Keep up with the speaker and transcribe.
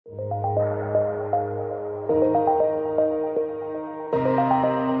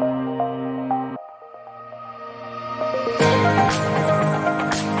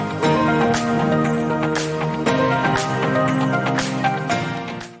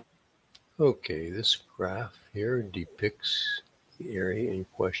Okay, this graph here depicts the area in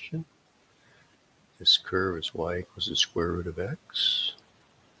question. This curve is y equals the square root of x.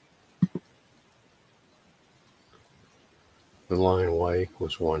 The line y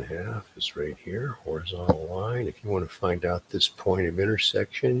equals 1/2 is right here, horizontal line. If you want to find out this point of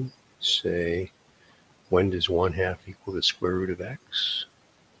intersection, say, when does 1/2 equal the square root of x?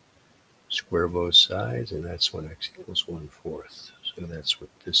 Square both sides, and that's when x equals 1/4. So that's what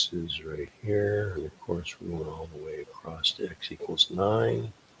this is right here. And of course, we went all the way across to x equals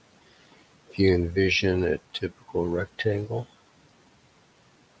 9. If you envision a typical rectangle,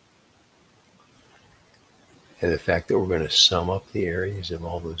 and the fact that we're going to sum up the areas of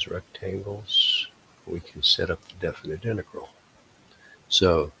all those rectangles, we can set up the definite integral.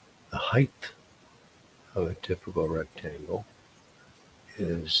 So the height of a typical rectangle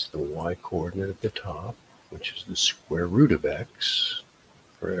is the y coordinate at the top, which is the square root of x.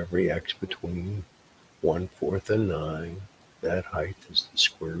 For every x between 1/4 and 9, that height is the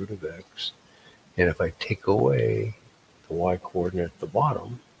square root of x. And if I take away the y coordinate at the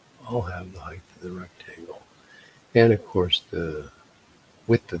bottom, I'll have the height of the rectangle. And of course, the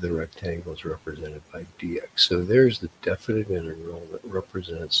width of the rectangle is represented by dx. So there's the definite integral that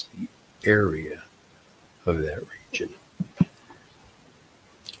represents the area of that region.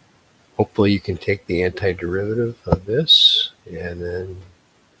 Hopefully you can take the antiderivative of this and then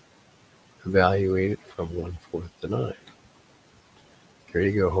evaluate it from 1/4 to 9. There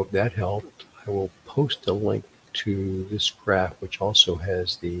you go. Hope that helped. I will post a link to this graph, which also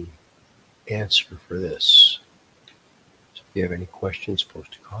has the answer for this. So if you have any questions,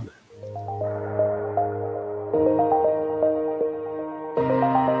 post a comment.